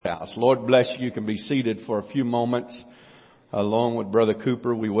house. Lord bless you. You can be seated for a few moments. Along with Brother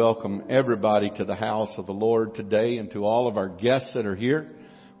Cooper, we welcome everybody to the house of the Lord today, and to all of our guests that are here.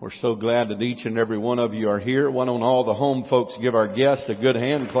 We're so glad that each and every one of you are here. Why don't all the home folks give our guests a good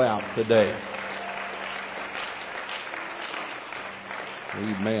hand clap today?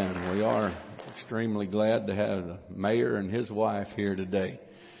 Amen. We are extremely glad to have the mayor and his wife here today,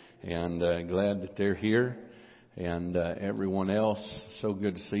 and glad that they're here. And everyone else, so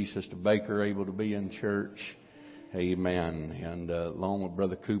good to see Sister Baker able to be in church. Amen. And along with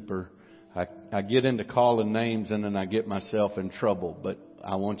Brother Cooper, I get into calling names and then I get myself in trouble. But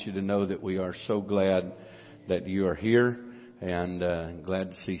I want you to know that we are so glad that you are here, and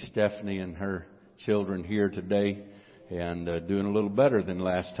glad to see Stephanie and her children here today, and doing a little better than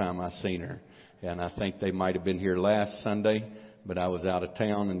last time I seen her. And I think they might have been here last Sunday, but I was out of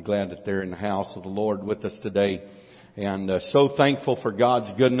town, and glad that they're in the house of the Lord with us today. And so thankful for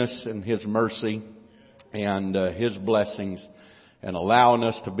God's goodness and His mercy and His blessings, and allowing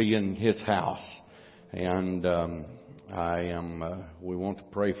us to be in His house. And we want to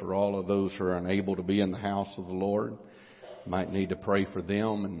pray for all of those who are unable to be in the house of the Lord. Might need to pray for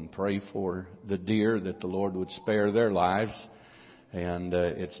them, and pray for the deer, that the Lord would spare their lives. And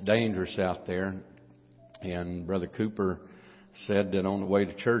it's dangerous out there. And Brother Cooper said that on the way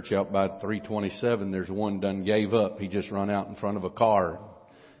to church out by 327, there's one done gave up. He just run out in front of a car,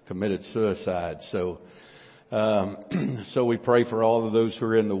 committed suicide. So we pray for all of those who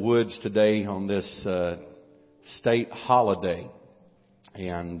are in the woods today on this state holiday.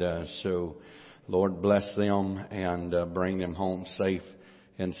 And so Lord bless them and bring them home safe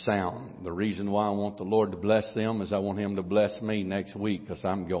and sound. The reason why I want the Lord to bless them is I want Him to bless me next week, because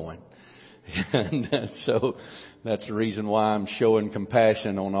I'm going. And so that's the reason why I'm showing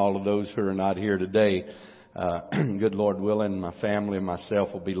compassion on all of those who are not here today. Good Lord willing, my family and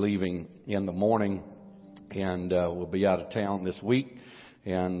myself will be leaving in the morning, and we'll be out of town this week.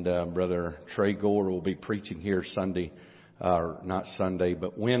 And Brother Trey Gore will be preaching here Sunday, not Sunday,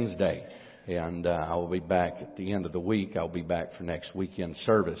 but Wednesday. And I will be back at the end of the week. I'll be back for next weekend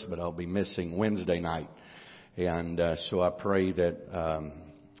service, but I'll be missing Wednesday night. And so I pray that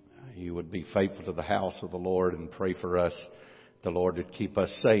you would be faithful to the house of the Lord, and pray for us, the Lord, to keep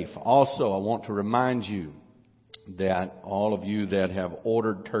us safe. Also, I want to remind you that all of you that have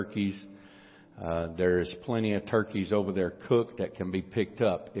ordered turkeys, there's plenty of turkeys over there cooked that can be picked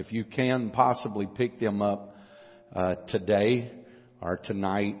up. If you can possibly pick them up today or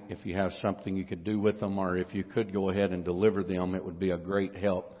tonight, if you have something you could do with them, or if you could go ahead and deliver them, it would be a great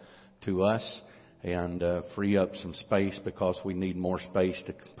help to us, and free up some space, because we need more space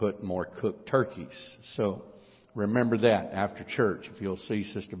to put more cooked turkeys. So remember that after church. If you'll see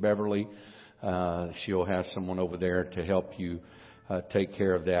Sister Beverly, she'll have someone over there to help you take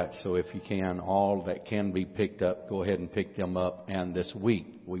care of that. So if you can, all that can be picked up, go ahead and pick them up. And this week,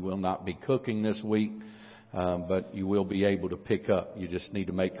 we will not be cooking this week, but you will be able to pick up. You just need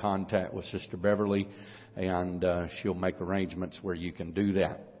to make contact with Sister Beverly, and she'll make arrangements where you can do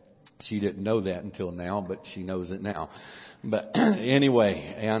that. She didn't know that until now, but she knows it now. But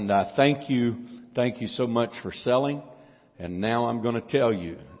anyway, and thank you so much for selling. And now I'm going to tell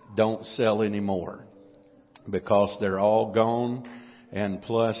you, don't sell anymore, because they're all gone. And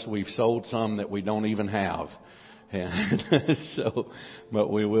plus, we've sold some that we don't even have. And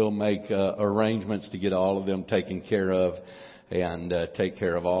but we will make arrangements to get all of them taken care of, and take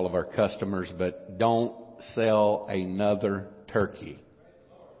care of all of our customers. But don't sell another turkey.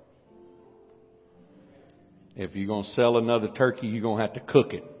 If you're going to sell another turkey, you're going to have to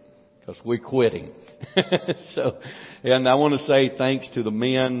cook it, because we're quitting. And I want to say thanks to the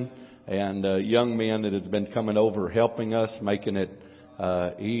men and young men that have been coming over helping us, making it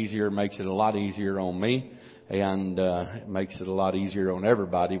easier, makes it a lot easier on me, and it makes it a lot easier on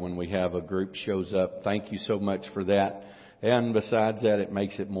everybody when we have a group shows up. Thank you so much for that. And besides that, it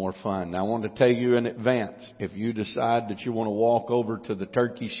makes it more fun. Now, I want to tell you in advance, if you decide that you want to walk over to the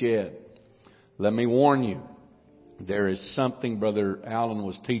turkey shed, let me warn you. There is something, Brother Allen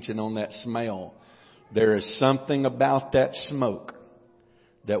was teaching on that smell. There is something about that smoke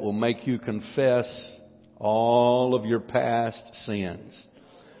that will make you confess all of your past sins.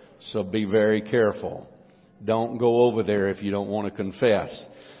 So be very careful. Don't go over there if you don't want to confess.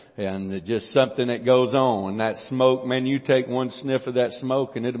 And it's just something that goes on. And that smoke, man, you take one sniff of that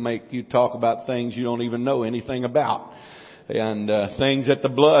smoke and it'll make you talk about things you don't even know anything about. And things that the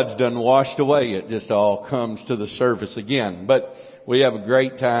blood's done washed away. It just all comes to the surface again. But we have a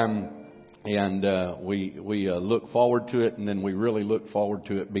great time, and we look forward to it, and then we really look forward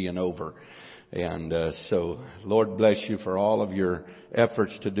to it being over. And so Lord bless you for all of your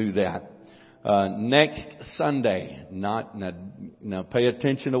efforts to do that. Next Sunday, now pay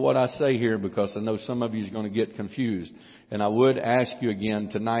attention to what I say here, because I know some of you is going to get confused. And I would ask you again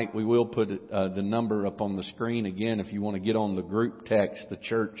tonight, we will put the number up on the screen again if you want to get on the group text, the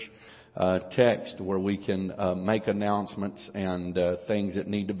church text, where we can make announcements and things that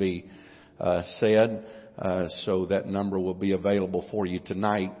need to be said. So that number will be available for you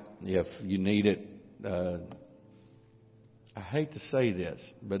tonight if you need it. I hate to say this,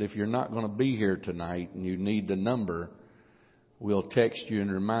 but if you're not going to be here tonight and you need the number, we'll text you and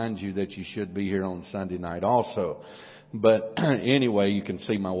remind you that you should be here on Sunday night also. But anyway, you can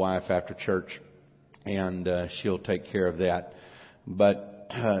see my wife after church, and she'll take care of that. But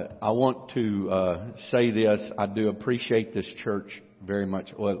I want to say this. I do appreciate this church very much.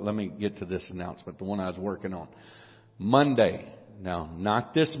 Well, let me get to this announcement, the one I was working on. Monday, now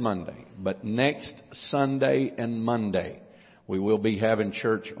not this Monday, but next Sunday and Monday, we will be having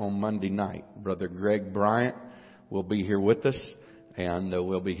church on Monday night. Brother Greg Bryant will be here with us, and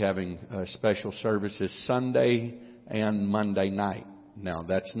we'll be having special services Sunday and Monday night. Now,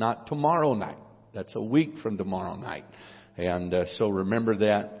 that's not tomorrow night. That's a week from tomorrow night. And so remember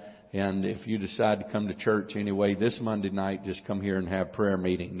that. And if you decide to come to church anyway this Monday night, just come here and have prayer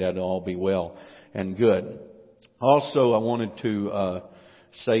meeting. That'll all be well and good. Also, I wanted to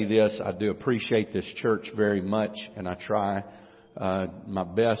say this. I do appreciate this church very much, and I try my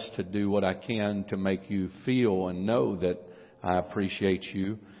best to do what I can to make you feel and know that I appreciate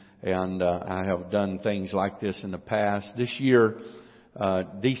you. And I have done things like this in the past. This year,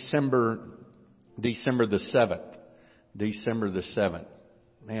 December the 7th. December the 7th.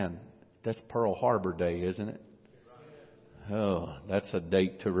 Man, that's Pearl Harbor Day, isn't it? Oh, that's a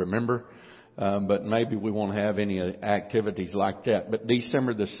date to remember. But maybe we won't have any activities like that. But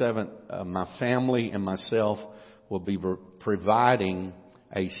December the 7th, my family and myself will be providing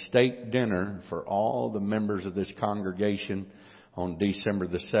a steak dinner for all the members of this congregation on December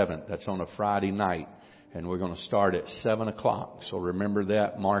the 7th. That's on a Friday night. And we're going to start at 7 o'clock. So remember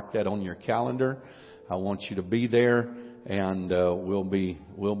that. Mark that on your calendar. I want you to be there. And we'll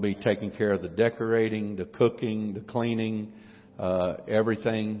be taking care of the decorating, the cooking, the cleaning,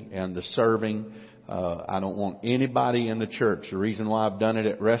 everything, and the serving. I don't want anybody in the church. The reason why I've done it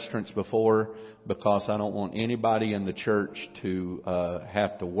at restaurants before, because I don't want anybody in the church to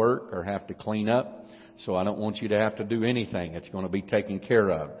have to work or have to clean up. So I don't want you to have to do anything. It's going to be taken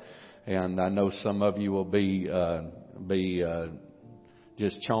care of. And I know some of you will be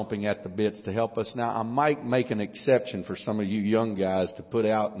just chomping at the bits to help us. Now, I might make an exception for some of you young guys to put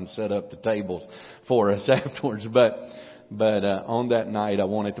out and set up the tables for us afterwards. But on that night, I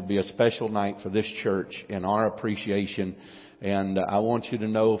want it to be a special night for this church and our appreciation. And I want you to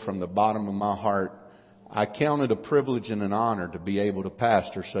know from the bottom of my heart, I count it a privilege and an honor to be able to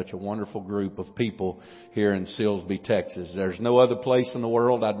pastor such a wonderful group of people here in Silsbee, Texas. There's no other place in the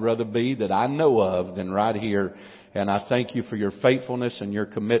world I'd rather be that I know of than right here. And I thank you for your faithfulness and your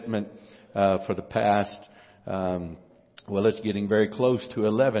commitment for the past, well, it's getting very close to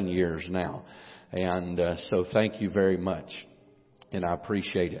 11 years now. And so thank you very much. And I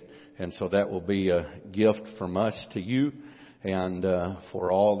appreciate it. And so that will be a gift from us to you, and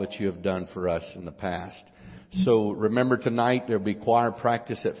for all that you have done for us in the past. So remember, tonight there'll be choir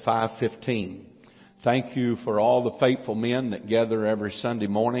practice at 5:15. Thank you for all the faithful men that gather every Sunday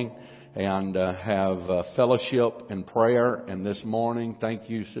morning and have fellowship and prayer. And this morning, thank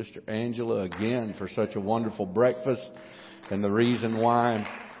you, Sister Angela, again for such a wonderful breakfast. And the reason why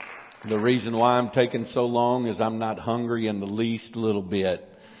I'm taking so long is I'm not hungry in the least little bit,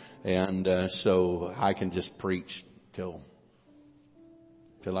 and so I can just preach till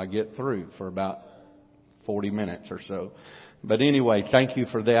I get through for about 40 minutes or so. But anyway, thank you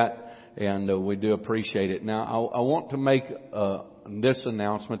for that, and we do appreciate it. Now, I want to make this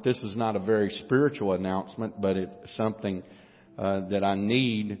announcement. This is not a very spiritual announcement, but it's something that I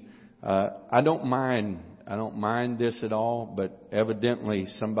need. I don't mind this at all, but evidently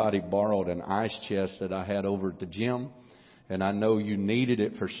somebody borrowed an ice chest that I had over at the gym, and I know you needed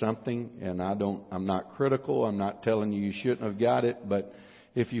it for something, and I'm not critical. I'm not telling you shouldn't have got it, but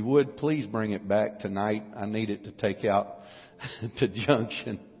if you would, please bring it back tonight. I need it to take out to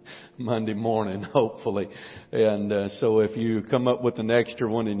Junction Monday morning, hopefully. And so if you come up with an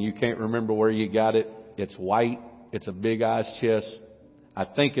extra one and you can't remember where you got it, it's white. It's a big ice chest. I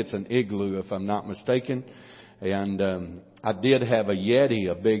think it's an Igloo, if I'm not mistaken. And I did have a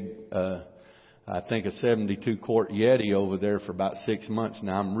Yeti, a big, I think a 72-quart Yeti over there for about 6 months.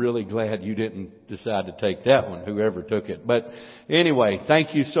 Now, I'm really glad you didn't decide to take that one, whoever took it. But anyway,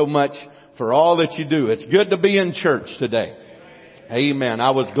 thank you so much for all that you do. It's good to be in church today. Amen.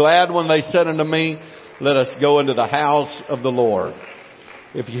 I was glad when they said unto me, let us go into the house of the Lord.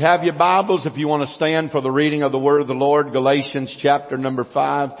 If you have your Bibles, if you want to stand for the reading of the Word of the Lord, Galatians chapter number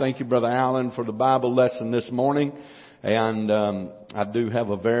 5. Thank you, Brother Allen, for the Bible lesson this morning. And I do have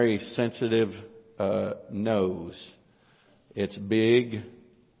a very sensitive nose. It's big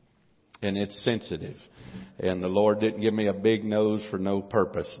and it's sensitive. And the Lord didn't give me a big nose for no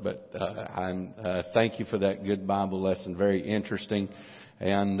purpose. But thank you for that good Bible lesson. Very interesting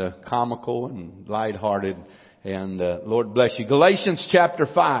and comical and lighthearted. And Lord bless you. Galatians chapter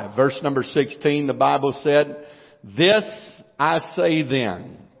 5, verse number 16, the Bible said, "This I say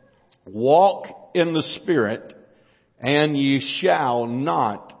then, walk in the Spirit, and ye shall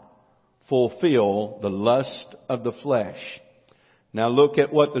not fulfill the lust of the flesh." Now look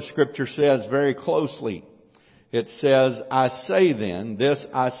at what the Scripture says very closely. It says, "I say then, this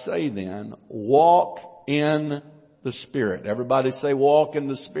I say then, walk in the Spirit." Everybody say, walk in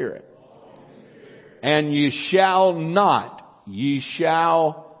the Spirit. "And ye shall not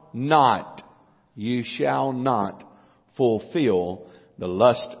fulfill the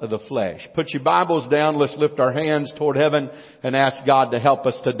lust of the flesh." Put your Bibles down. Let's lift our hands toward heaven and ask God to help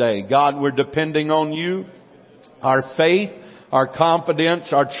us today. God, we're depending on you. Our faith, our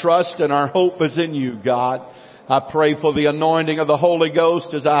confidence, our trust, and our hope is in you, God. I pray for the anointing of the Holy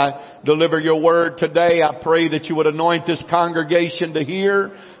Ghost as I deliver your word today. I pray that you would anoint this congregation to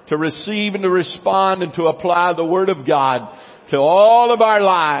hear, to receive, and to respond, and to apply the word of God to all of our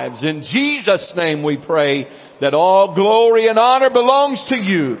lives. In Jesus' name we pray that all glory and honor belongs to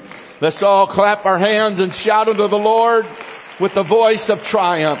you. Let's all clap our hands and shout unto the Lord with the voice of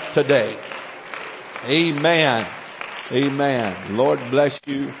triumph today. Amen. Amen. Lord bless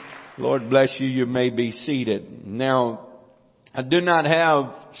you. Lord bless you. You may be seated. Now, I do not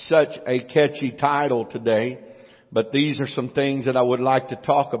have such a catchy title today, but these are some things that I would like to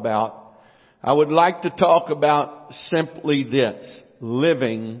talk about. I would like to talk about simply this: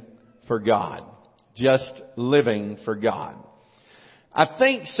 living for God. Just living for God. I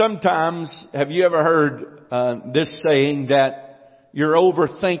think sometimes, have you ever heard this saying that you're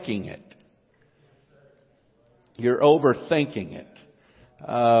overthinking it? You're overthinking it.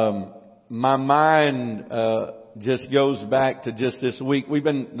 My mind just goes back to just this week.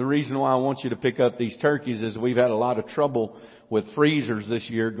 The reason why I want you to pick up these turkeys is we've had a lot of trouble with freezers this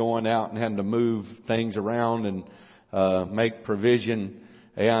year, going out and having to move things around and make provision.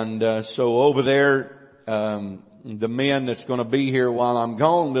 And so over there, the men that's going to be here while I'm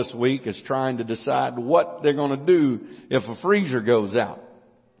gone this week is trying to decide what they're going to do if a freezer goes out.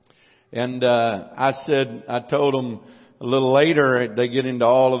 And I told them a little later, they get into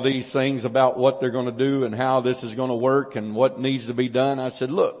all of these things about what they're going to do and how this is going to work and what needs to be done. I said,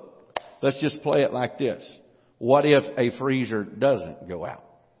 look, let's just play it like this. What if a freezer doesn't go out?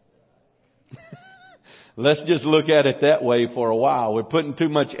 Let's just look at it that way for a while. We're putting too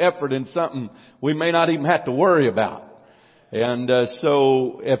much effort in something we may not even have to worry about. And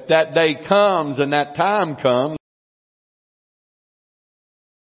so if that day comes and that time comes,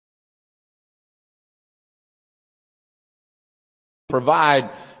 provide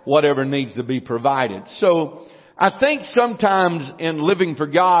whatever needs to be provided. So I think sometimes in living for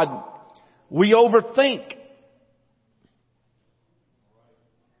God, we overthink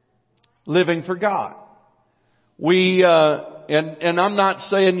living for God. And I'm not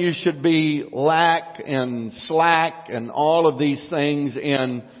saying you should be lack and slack and all of these things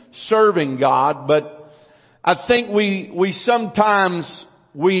in serving God, but I think we sometimes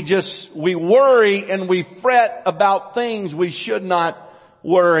we worry and we fret about things we should not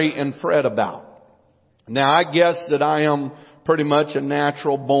worry and fret about. Now, I guess that I am pretty much a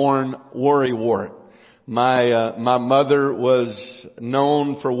natural born worrywart. My mother was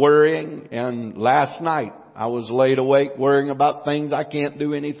known for worrying, and last night I was laid awake worrying about things I can't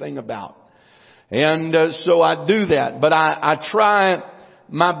do anything about. And so I do that, but I try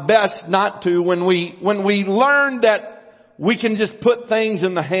my best not to. When we learn that we can just put things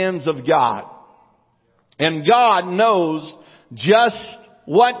in the hands of God. And God knows just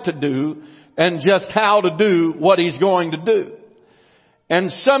what to do and just how to do what He's going to do. And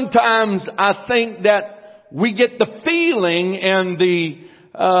sometimes I think that we get the feeling and the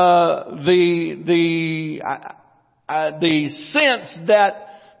sense that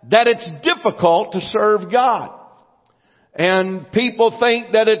it's difficult to serve God. And people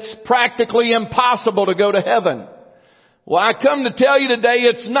think that it's practically impossible to go to heaven. Well, I come to tell you today,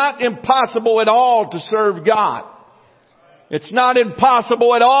 it's not impossible at all to serve God. It's not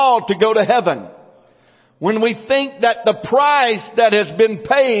impossible at all to go to heaven. when we think that the price that has been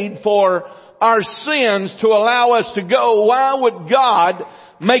paid for our sins to allow us to go, why would God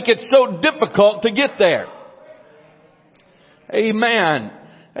make it so difficult to get there? Amen.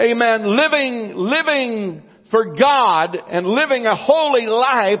 Amen. Living for God and living a holy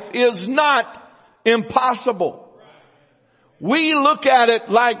life is not impossible. We look at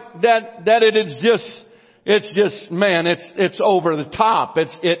it like that it is it's over the top.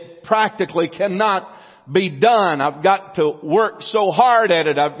 It practically cannot be done. I've got to work so hard at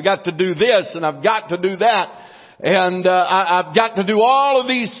it. I've got to do this and I've got to do that. And I've got to do all of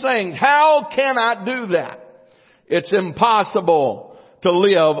these things. How can I do that? It's impossible to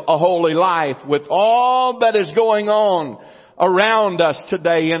live a holy life with all that is going on around us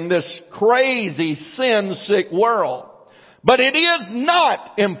today in this crazy sin-sick world. But it is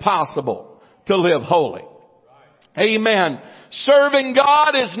not impossible to live holy. Amen. Serving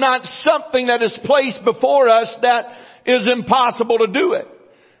God is not something that is placed before us that is impossible to do it.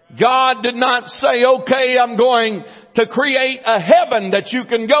 God did not say, okay, I'm going to create a heaven that you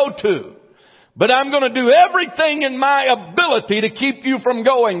can go to, but I'm going to do everything in my ability to keep you from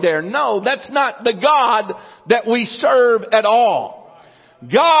going there. No, that's not the God that we serve at all.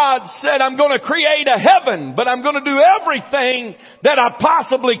 God said, I'm going to create a heaven, but I'm going to do everything that I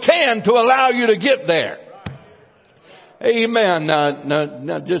possibly can to allow you to get there. Amen.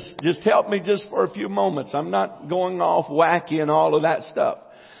 Now, just help me just for a few moments. I'm not going off wacky and all of that stuff.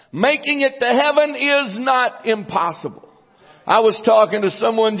 Making it to heaven is not impossible. I was talking to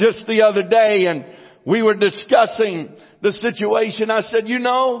someone just the other day and we were discussing the situation. I said,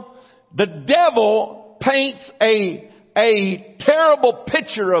 the devil paints a terrible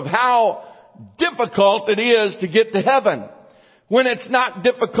picture of how difficult it is to get to heaven when it's not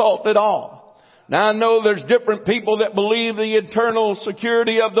difficult at all. Now I know there's different people that believe the eternal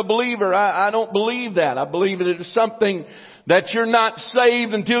security of the believer. I don't believe that. I believe it is something that you're not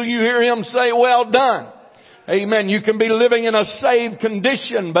saved until you hear Him say, well done. Amen. You can be living in a saved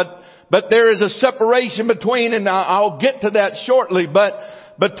condition, but there is a separation between, and I'll get to that shortly, but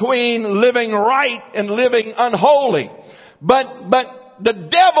between living right and living unholy. But the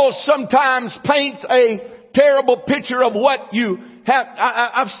devil sometimes paints a terrible picture of what you have.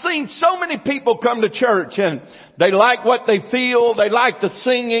 I've seen so many people come to church and they like what they feel. They like the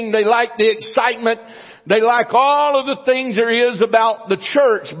singing. They like the excitement. They like all of the things there is about the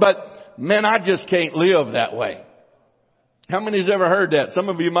church. But man, I just can't live that way. How many has ever heard that? Some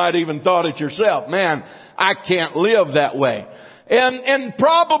of you might even thought it yourself. Man, I can't live that way. And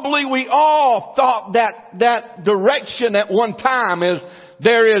probably we all thought that direction at one time is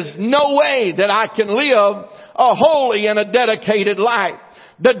there is no way that I can live a holy and a dedicated life.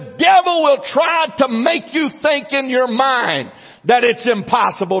 The devil will try to make you think in your mind that it's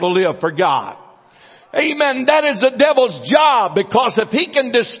impossible to live for God. Amen. That is the devil's job, because if he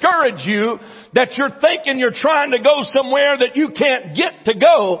can discourage you that you're thinking you're trying to go somewhere that you can't get to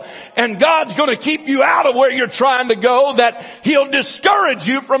go, and God's going to keep you out of where you're trying to go, that He'll discourage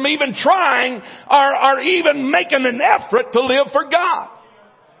you from even trying or even making an effort to live for God.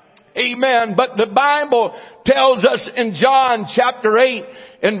 Amen. But the Bible tells us in John chapter 8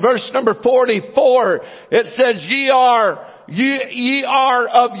 in verse number 44, it says, Ye are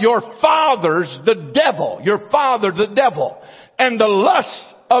of your fathers the devil, your father the devil, and the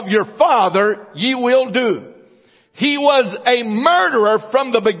lusts of your father ye will do. He was a murderer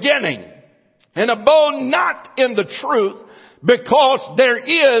from the beginning, and abode not in the truth, because there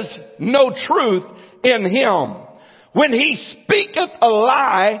is no truth in him. When he speaketh a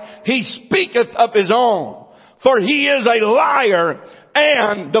lie, he speaketh of his own, for he is a liar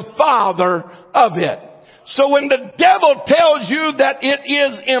and the father of it. So when the devil tells you that it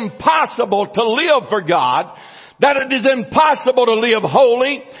is impossible to live for God, that it is impossible to live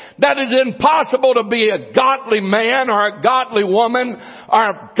holy, that it is impossible to be a godly man or a godly woman or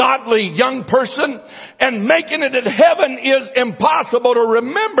a godly young person, and making it in heaven is impossible, to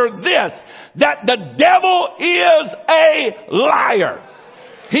remember this, that the devil is a liar.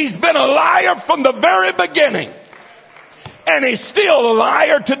 He's been a liar from the very beginning, and he's still a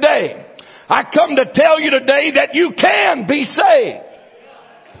liar today. I come to tell you today that you can be saved.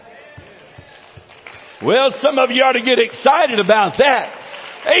 Well, some of you ought to get excited about that.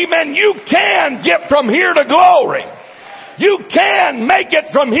 Amen. You can get from here to glory. You can make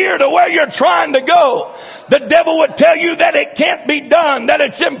it from here to where you're trying to go. The devil would tell you that it can't be done, that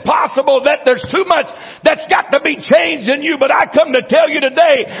it's impossible, that there's too much that's got to be changed in you. But I come to tell you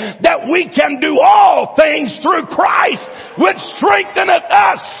today that we can do all things through Christ, which strengtheneth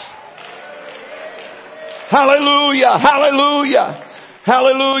us. Hallelujah, hallelujah.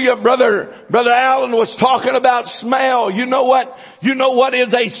 Hallelujah. Brother Allen was talking about smell. You know what? You know what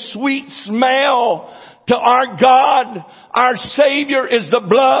is a sweet smell to our God? Our Savior is the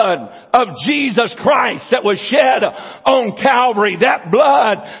blood of Jesus Christ that was shed on Calvary. That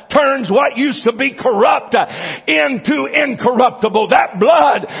blood turns what used to be corrupt into incorruptible. That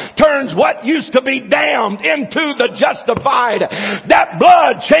blood turns what used to be damned into the justified. That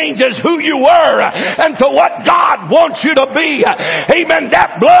blood changes who you were and to what God wants you to be. Amen.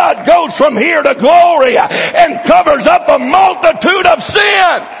 That blood goes from here to glory and covers up a multitude of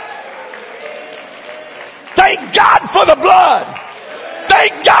sin. Thank God for the blood.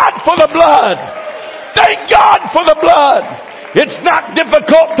 Thank God for the blood. Thank God for the blood. It's not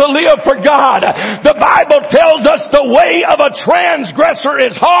difficult to live for God. The Bible tells us the way of a transgressor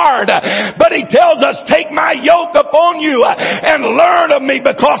is hard. But He tells us, take my yoke upon you and learn of me,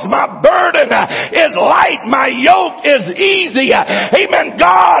 because my burden is light. My yoke is easy. Amen.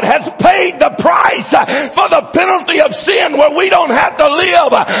 God has paid the price for the penalty of sin, where we don't have to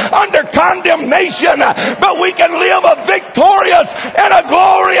live under condemnation, but we can live a victorious and a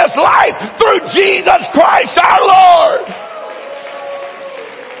glorious life through Jesus Christ our Lord.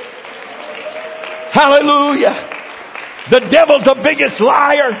 Hallelujah. The devil's the biggest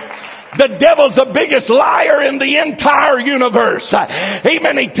liar. The devil's the biggest liar in the entire universe.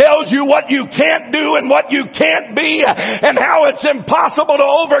 Amen. He tells you what you can't do and what you can't be, and how it's impossible to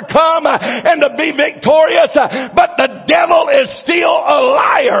overcome and to be victorious. But the devil is still a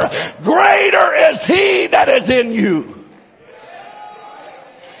liar. Greater is he that is in you.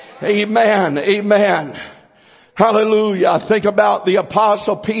 Amen. Amen. Hallelujah. I think about the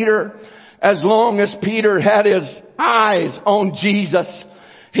Apostle Peter. As long as Peter had his eyes on Jesus,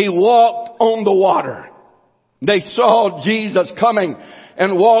 he walked on the water. They saw Jesus coming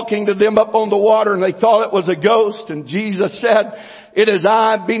and walking to them up on the water, and they thought it was a ghost. And Jesus said, "It is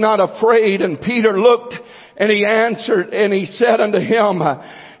I, be not afraid." And Peter looked, and he answered, and he said unto him,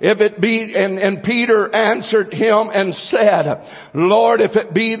 "If it be," and Peter answered him and said, "Lord, if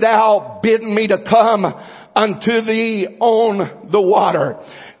it be thou, bid me to come unto thee on the water."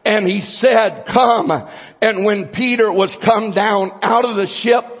 And he said, "Come." And when Peter was come down out of the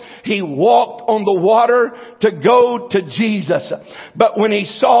ship, he walked on the water to go to Jesus. But when he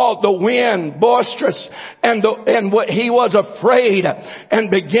saw the wind boisterous and he was afraid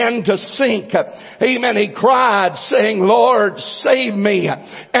and began to sink. Amen. He cried, saying, "Lord, save me."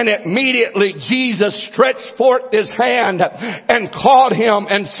 And immediately Jesus stretched forth his hand and caught him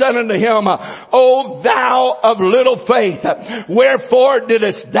and said unto him, "O thou of little faith, wherefore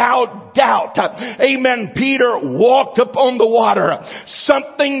didst thou doubt?" Amen. Peter walked upon the water.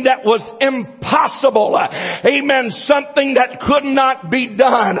 Something that was impossible. Amen. Something that could not be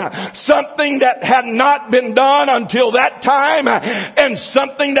done. Something that had not been done until that time. And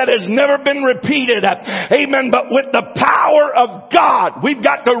something that has never been repeated. Amen. But with the power of God, we've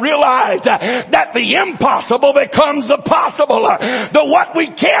got to realize that the impossible becomes the possible. The what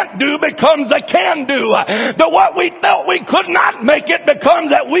we can't do becomes the can do. The what we thought we could not make it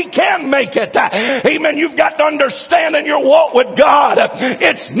becomes that we can make it. Amen. You've got to understand in your walk with God,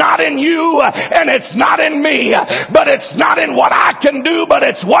 it's not in you and it's not in me, but it's not in what I can do, but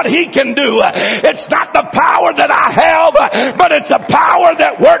it's what He can do. It's not the power that I have, but it's the power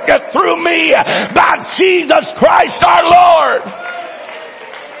that worketh through me by Jesus Christ our Lord.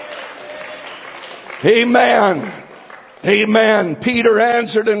 Amen. Amen. Peter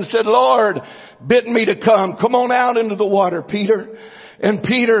answered and said, "Lord, bid me to come." Come on out into the water, Peter. And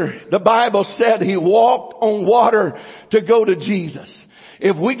Peter, the Bible said, he walked on water to go to Jesus.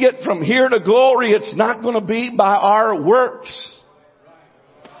 If we get from here to glory, it's not going to be by our works.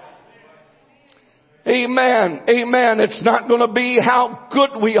 Amen. Amen. It's not going to be how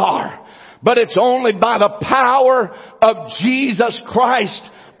good we are, but it's only by the power of Jesus Christ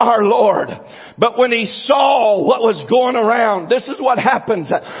our Lord. But when he saw what was going around, this is what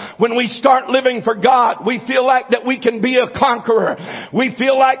happens when we start living for God. We feel like that we can be a conqueror. We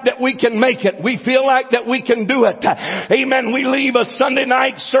feel like that we can make it. We feel like that we can do it. Amen. We leave a Sunday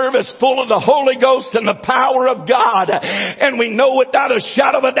night service full of the Holy Ghost and the power of God, and we know without a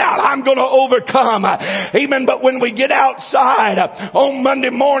shadow of a doubt, I'm going to overcome. Amen. But when we get outside on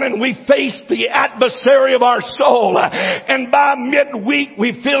Monday morning, we face the adversary of our soul, and by midweek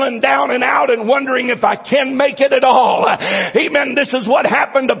we feel feeling down and out and wondering if I can make it at all. Amen. This is what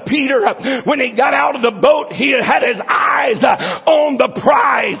happened to Peter. When he got out of the boat, he had his eyes on the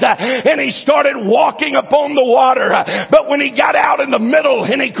prize, and he started walking upon the water. But when he got out in the middle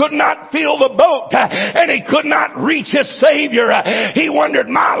and he could not feel the boat and he could not reach his Savior, he wondered,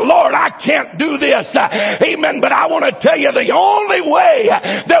 my Lord, I can't do this. Amen. But I want to tell you, the only way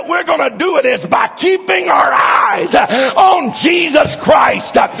that we're going to do it is by keeping our eyes on Jesus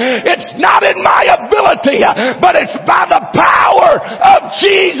Christ. It's not in my ability, but it's by the power of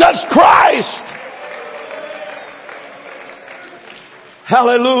Jesus Christ.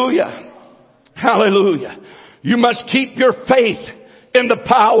 Hallelujah. Hallelujah. You must keep your faith in the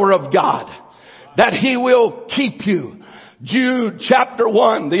power of God, that He will keep you. Jude chapter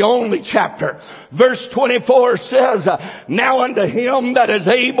 1, the only chapter, verse 24 says, now unto Him that is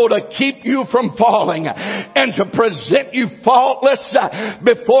able to keep you from falling and to present you faultless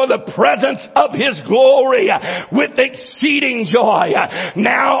before the presence of His glory with exceeding joy.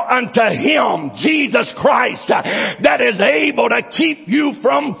 Now unto Him, Jesus Christ, that is able to keep you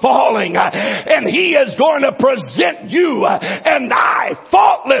from falling, and He is going to present you and I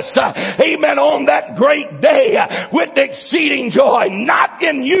faultless, amen, on that great day with exceeding joy. Not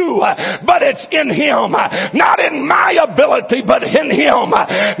in you, but it's in Him. Not in my ability, but in Him.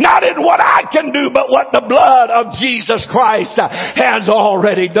 Not in what I can do, but what the blood of Jesus Christ has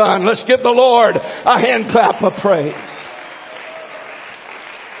already done. Let's give the Lord a hand clap of praise.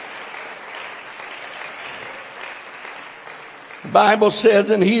 The Bible says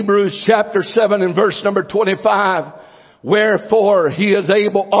in Hebrews chapter 7 and verse number 25, wherefore He is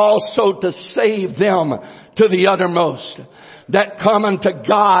able also to save them to the uttermost that come unto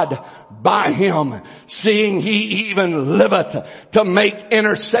God by Him, seeing He even liveth to make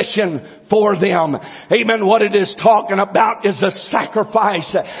intercession for them. Amen. What it is talking about is a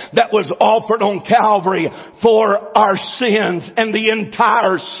sacrifice that was offered on Calvary for our sins and the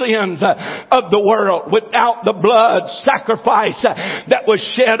entire sins of the world. Without the blood sacrifice that was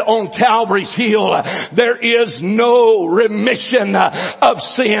shed on Calvary's hill, there is no remission of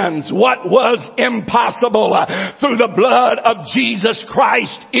sins. What was impossible through the blood of Jesus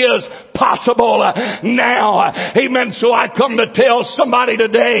Christ is possible now. Amen. So I come to tell somebody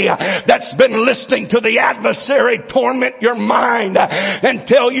today that's been listening to the adversary torment your mind and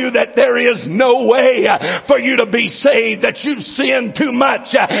tell you that there is no way for you to be saved, that you've sinned too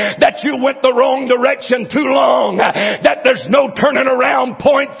much, that you went the wrong direction too long, that there's no turning around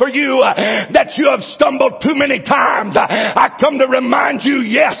point for you, that you have stumbled too many times. I come to remind you,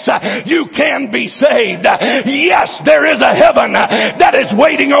 yes, you can be saved. Yes, there is a heaven that is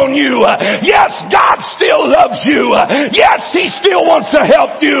waiting on you. Yes, God still loves you. Yes, He still wants to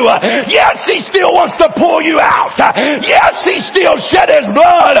help you. Yes, He still wants to pull you out. Yes, He still shed His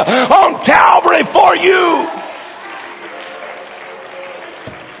blood on Calvary for you.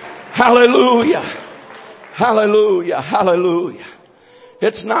 Hallelujah. Hallelujah. Hallelujah.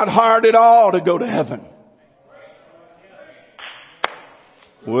 It's not hard at all to go to heaven.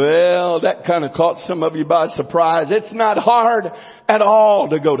 Well, that kind of caught some of you by surprise. It's not hard at all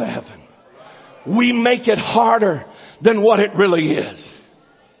to go to heaven. We make it harder than what it really is.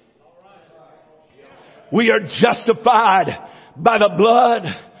 We are justified by the blood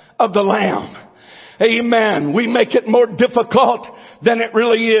of the Lamb. Amen. We make it more difficult than it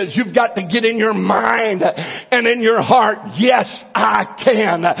really is. You've got to get in your mind and in your heart, yes, I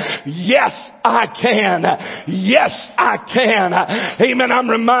can. Yes, I can. Yes, I can. Amen. I'm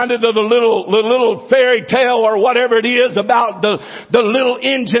reminded of the little fairy tale or whatever it is about the little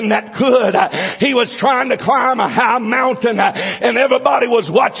engine that could. He was trying to climb a high mountain and everybody was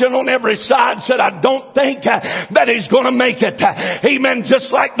watching on every side, said, I don't think that he's going to make it. Amen.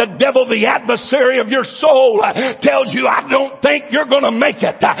 Just like the devil, the adversary of your soul, tells you, I don't think you're going to make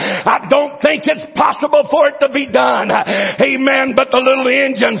it. I don't think it's possible for it to be done. Amen. But the little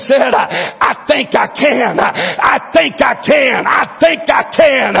engine said, I think I can. I think I can. I think I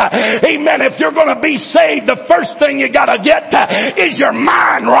can. Amen. If you're going to be saved, the first thing you got to get is your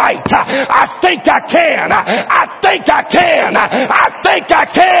mind right. I think I can. I think I can. I think I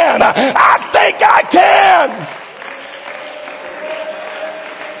can. I think I can.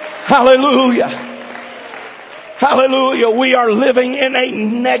 Hallelujah. Hallelujah. We are living in a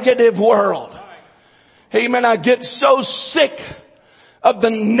negative world. Amen. I get so sick of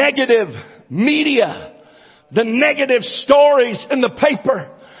the negative media, the negative stories in the paper.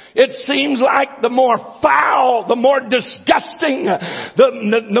 It seems like the more foul, the more disgusting,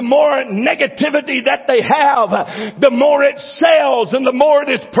 the more negativity that they have, the more it sells and the more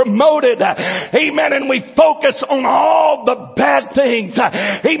it is promoted. Amen. And we focus on all the bad things.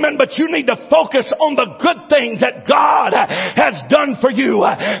 Amen. But you need to focus on the good things that God has done for you.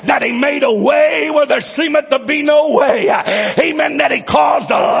 That He made a way where there seemeth to be no way. Amen. That He caused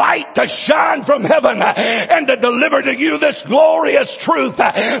a light to shine from heaven and to deliver to you this glorious truth.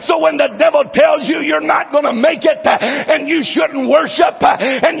 So when the devil tells you you're not going to make it and you shouldn't worship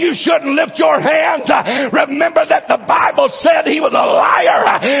and you shouldn't lift your hands, remember that the Bible said he was a liar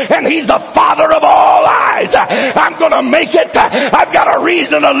and he's the father of all lies. I'm going to make it. I've got a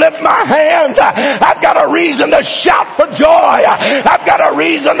reason to lift my hands. I've got a reason to shout for joy. I've got a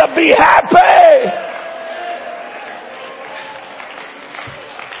reason to be happy.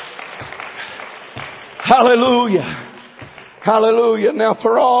 Hallelujah. Hallelujah. Now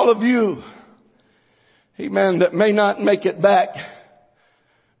for all of you, amen, that may not make it back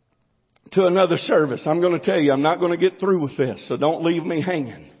to another service, I'm going to tell you, I'm not going to get through with this. So don't leave me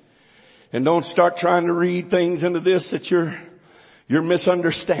hanging. And don't start trying to read things into this that you're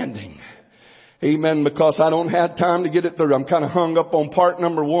misunderstanding. Amen. Because I don't have time to get it through. I'm kind of hung up on part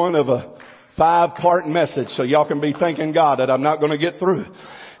number 1 of a 5-part message. So y'all can be thanking God that I'm not going to get through.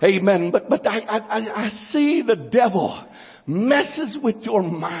 Amen. But I see the devil messes with your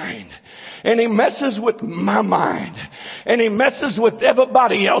mind. And he messes with my mind. And he messes with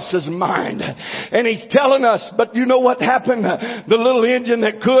everybody else's mind. And he's telling us, but you know what happened? The little engine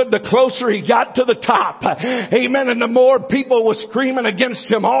that could, the closer he got to the top. Amen. And the more people were screaming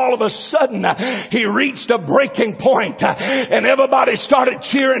against him, all of a sudden he reached a breaking point. And everybody started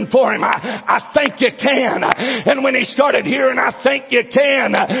cheering for him. I think you can. And when he started hearing, I think you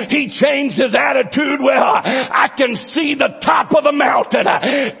can, he changed his attitude. Well, I can see the top of the mountain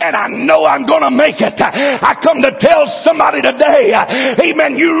and I know I'm going to make it. I come to tell somebody today,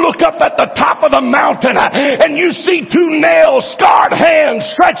 amen, you look up at the top of the mountain and you see 2 nail-scarred hands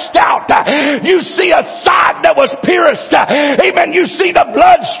stretched out. You see a side that was pierced. Amen. You see the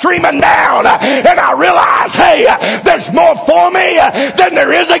blood streaming down. And I realize, hey, there's more for me than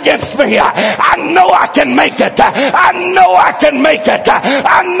there is against me. I know I can make it. I know I can make it.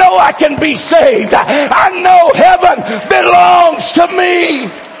 I know I can be saved. I know heaven belongs to me.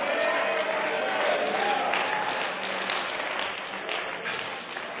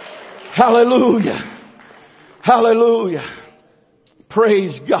 Hallelujah. Hallelujah.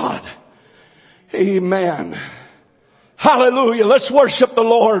 Praise God. Amen. Hallelujah. Let's worship the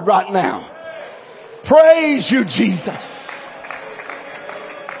Lord right now. Praise you, Jesus.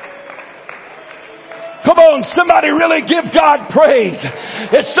 Come on, somebody really give God praise.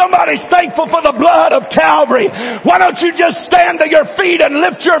 If somebody's thankful for the blood of Calvary, why don't you just stand to your feet and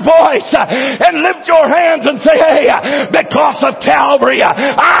lift your voice and lift your hands and say, hey, because of Calvary,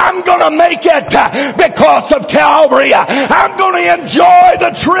 I'm going to make it. Because of Calvary, I'm going to enjoy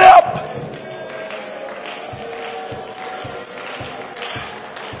the trip.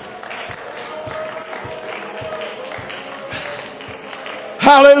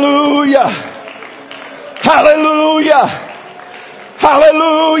 Hallelujah. Hallelujah.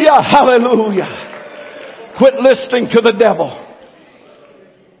 Hallelujah. Hallelujah. Quit listening to the devil.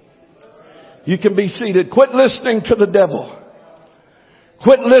 You can be seated. Quit listening to the devil.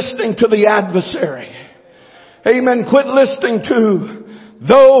 Quit listening to the adversary. Amen. Quit listening to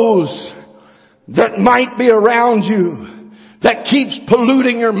those that might be around you that keeps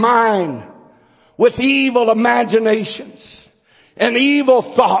polluting your mind with evil imaginations and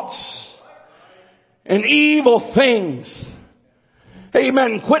evil thoughts and evil things.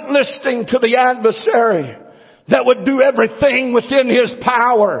 Amen. Quit listening to the adversary that would do everything within his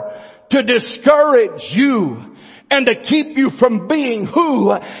power to discourage you and to keep you from being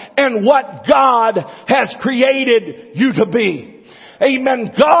who and what God has created you to be.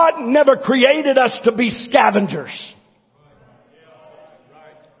 Amen. God never created us to be scavengers.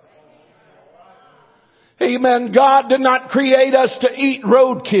 Amen. God did not create us to eat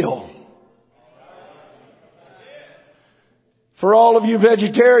roadkill. For all of you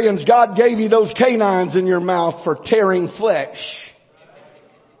vegetarians, God gave you those canines in your mouth for tearing flesh.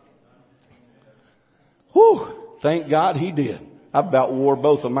 Whew. Thank God He did. I about wore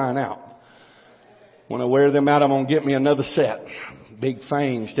both of mine out. When I wear them out, I'm going to get me another set. Big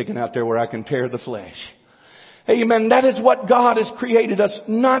fangs sticking out there where I can tear the flesh. Amen. That is what God has created us,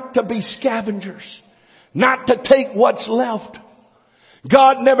 not to be scavengers. Not to take what's left.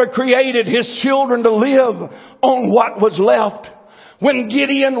 God never created His children to live on what was left. When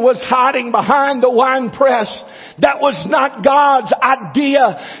Gideon was hiding behind the winepress, that was not God's idea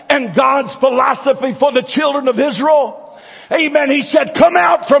and God's philosophy for the children of Israel. Amen. He said, come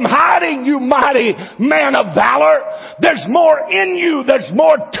out from hiding, you mighty man of valor. There's more in you. There's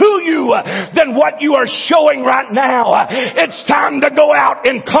more to you than what you are showing right now. It's time to go out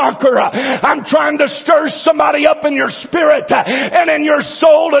and conquer. I'm trying to stir somebody up in your spirit and in your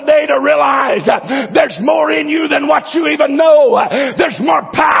soul today to realize there's more in you than what you even know. There's more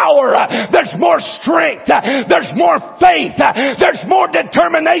power. There's more strength. There's more faith. There's more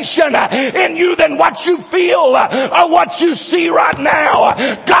determination in you than what you feel or what you see right now.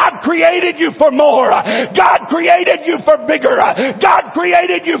 God created you for more. God created you for bigger. God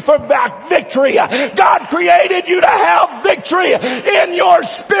created you for victory. God created you to have victory in your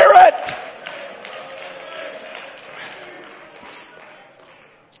spirit.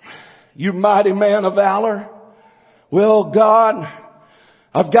 You mighty man of valor. Well, God,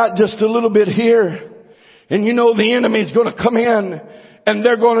 I've got just a little bit here. And you know the enemy's going to come in and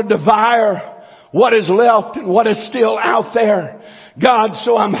they're going to devour what is left and what is still out there. God,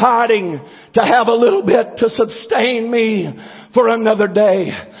 so I'm hiding to have a little bit to sustain me for another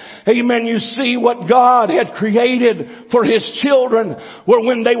day. Amen. You see what God had created for His children were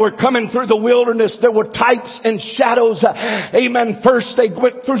when they were coming through the wilderness, there were types and shadows. Amen. First they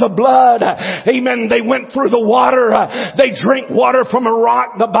went through the blood. Amen. They went through the water. They drank water from a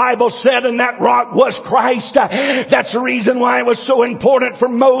rock, the Bible said, and that rock was Christ. That's the reason why it was so important for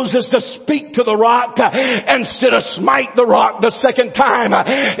Moses to speak to the rock instead of smite the rock the second time.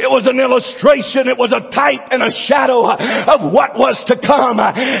 It was an illustration. It was a type and a shadow of what was to come.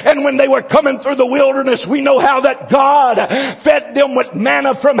 And when they were coming through the wilderness, we know how that God fed them with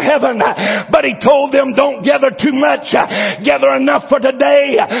manna from heaven. But He told them, don't gather too much. Gather enough for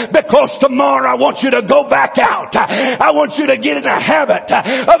today, because tomorrow I want you to go back out. I want you to get in a habit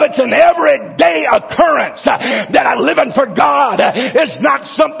of it's an everyday occurrence that I'm living for God. It's not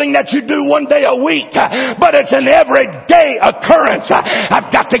something that you do one day a week, but it's an everyday occurrence. I've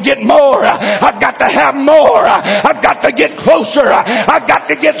got to get more. I've got to have more. I've got to get closer. I've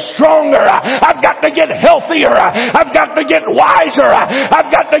got to get stronger. I've got to get healthier. I've got to get wiser.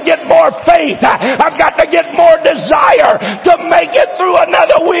 I've got to get more faith. I've got to get more desire to make it through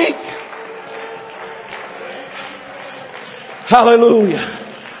another week. Hallelujah.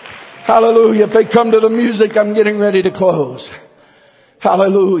 Hallelujah. If they come to the music, I'm getting ready to close.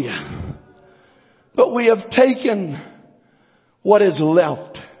 Hallelujah. But we have taken what is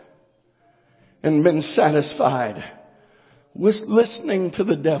left and been satisfied with listening to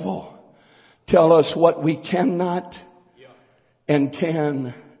the devil tell us what we cannot and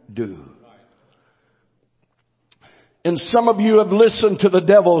can do. And some of you have listened to the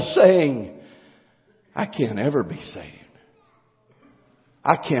devil saying, I can't ever be saved.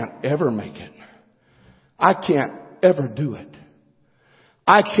 I can't ever make it. I can't ever do it.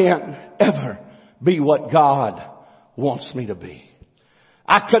 I can't ever be what God wants me to be.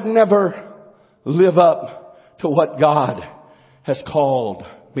 I could never live up to what God has called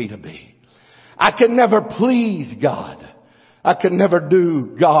me to be. I could never please God. I could never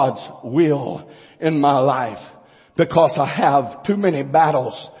do God's will in my life because I have too many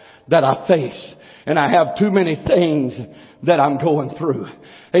battles that I face and I have too many things that I'm going through.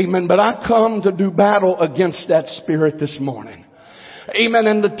 Amen. But I come to do battle against that spirit this morning. Amen.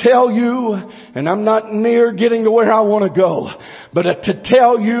 And to tell you, and I'm not near getting to where I want to go, but to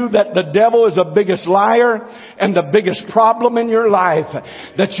tell you that the devil is the biggest liar and the biggest problem in your life,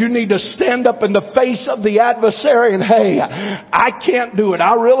 that you need to stand up in the face of the adversary and, hey, I can't do it.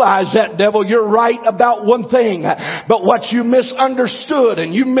 I realize that, devil, you're right about one thing, but what you misunderstood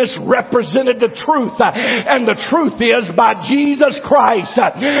and you misrepresented the truth, and the truth is by Jesus Christ,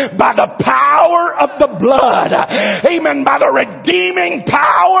 by the power of the blood, amen, by the redeeming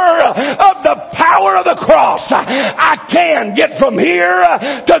power of the cross, I can get from here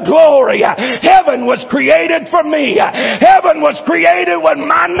to glory. Heaven was created for me. Heaven was created with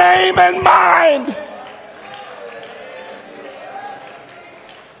my name in mind.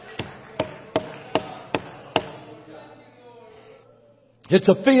 It's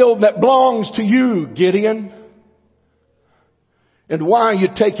a field that belongs to you, Gideon. And why are you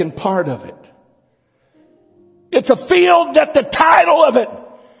taking part of it? It's a field that the title of it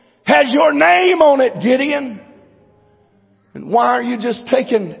has your name on it, Gideon. And why are you just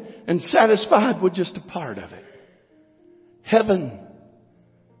taken and satisfied with just a part of it? Heaven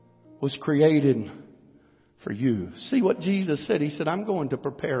was created for you. See what Jesus said? He said, I'm going to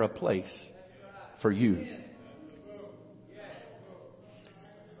prepare a place for you.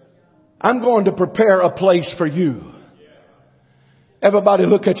 I'm going to prepare a place for you. Everybody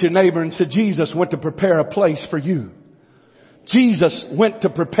look at your neighbor and say, Jesus went to prepare a place for you. Jesus went to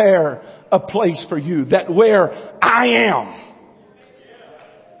prepare a place for you. That where I am.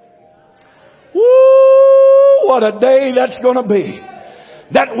 Woo! What a day that's going to be.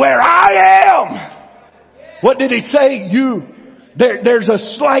 That where I am. What did he say? There's a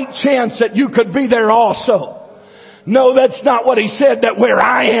slight chance that you could be there also. No, that's not what he said. That where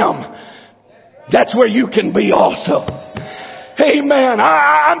I am, that's where you can be also. Amen.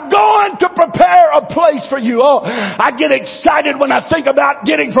 I'm going to prepare a place for you. Oh, I get excited when I think about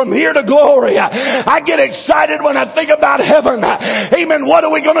getting from here to glory. I get excited when I think about heaven. Amen. What are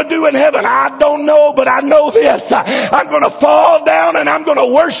we going to do in heaven? I don't know, but I know this. I'm going to fall down and I'm going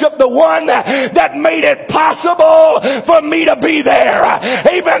to worship the one that made it possible for me to be there.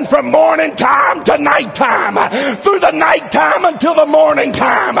 Amen. From morning time to night time. Through the night time until the morning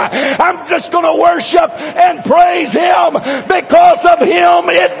time. I'm just going to worship and praise Him because of Him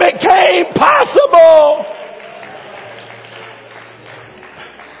it became possible.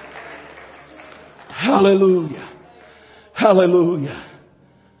 Hallelujah. Hallelujah.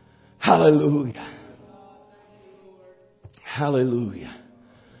 Hallelujah. Hallelujah.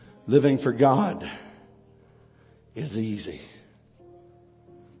 Living for God is easy.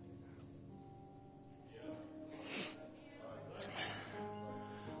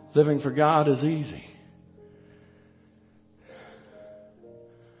 Living for God is easy.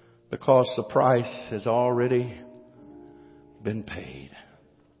 Because the price has already been paid.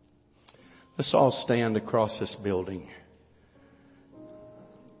 Let's all stand across this building.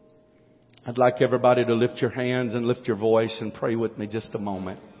 I'd like everybody to lift your hands and lift your voice and pray with me just a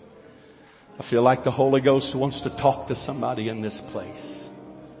moment. I feel like the Holy Ghost wants to talk to somebody in this place.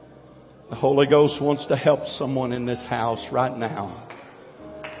 The Holy Ghost wants to help someone in this house right now.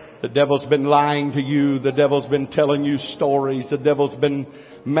 The devil's been lying to you. The devil's been telling you stories. The devil's been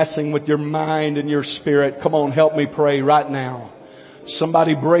messing with your mind and your spirit. Come on, help me pray right now.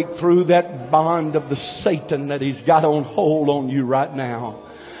 Somebody break through that bond of the Satan that he's got on hold on you right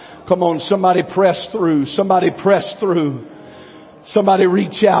now. Come on, somebody press through. Somebody press through. Somebody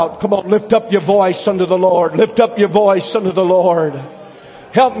reach out. Come on, lift up your voice unto the Lord. Lift up your voice unto the Lord.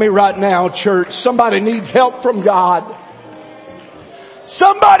 Help me right now, church. Somebody needs help from God.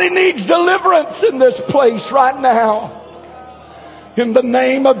 Somebody needs deliverance in this place right now. In the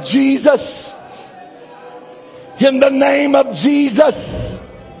name of Jesus. In the name of Jesus.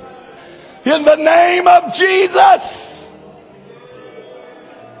 In the name of Jesus.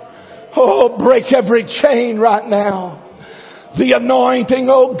 Oh, break every chain right now. The anointing,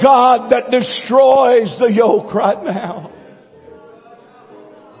 oh God, that destroys the yoke right now.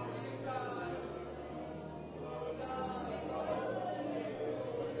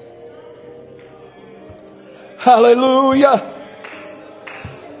 Hallelujah.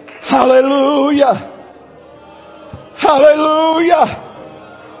 Hallelujah. Hallelujah.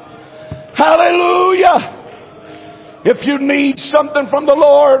 Hallelujah. If you need something from the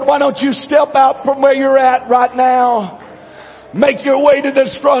Lord, why don't you step out from where you're at right now? Make your way to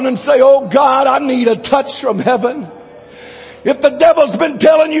this front and say, oh God, I need a touch from heaven. If the devil's been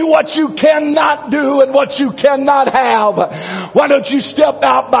telling you what you cannot do and what you cannot have, why don't you step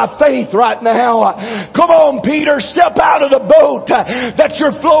out by faith right now? Come on, Peter, step out of the boat that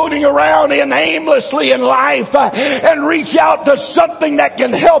you're floating around in aimlessly in life and reach out to something that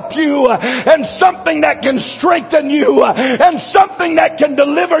can help you and something that can strengthen you and something that can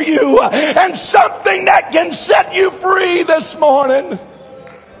deliver you and something that can set you free this morning.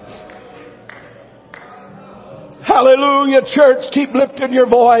 Hallelujah, church. Keep lifting your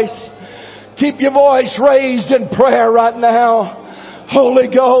voice. Keep your voice raised in prayer right now. Holy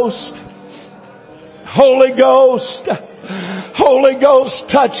Ghost. Holy Ghost. Holy Ghost,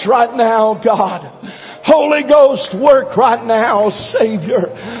 touch right now, God. Holy Ghost, work right now, Savior.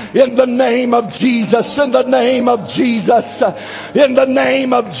 In the name of Jesus. In the name of Jesus. In the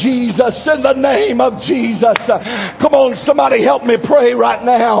name of Jesus. In the name of Jesus. Come on, somebody help me pray right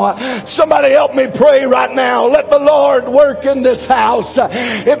now. Somebody help me pray right now. Let the Lord work in this house.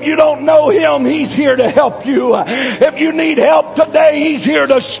 If you don't know Him, He's here to help you. If you need help today, He's here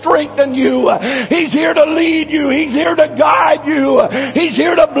to strengthen you. He's here to lead you. He's here to guide you. He's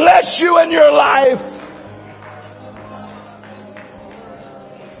here to bless you in your life.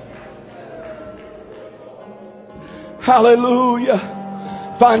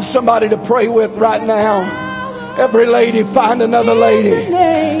 Hallelujah. Find somebody to pray with right now. Every lady, find another lady.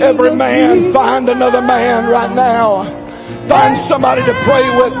 Every man, find another man right now. Find somebody to pray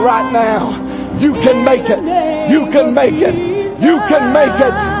with right now. You can make it. You can make it. You can make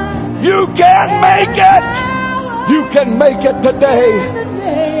it. You can make it. You can make it today. In the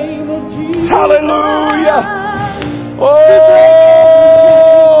name of Jesus. Hallelujah.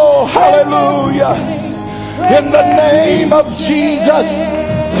 Oh, hallelujah. In the name of Jesus.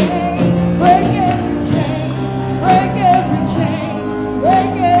 Break every chain. Break every chain.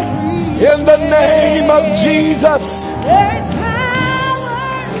 Break every In the name of Jesus. There's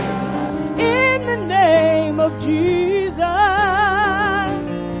power in the name of Jesus.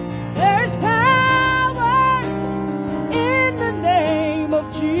 There's power in the name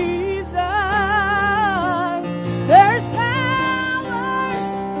of Jesus. There's power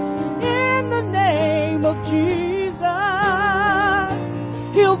in the name of Jesus.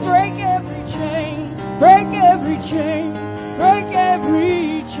 He'll break every chain, break every chain.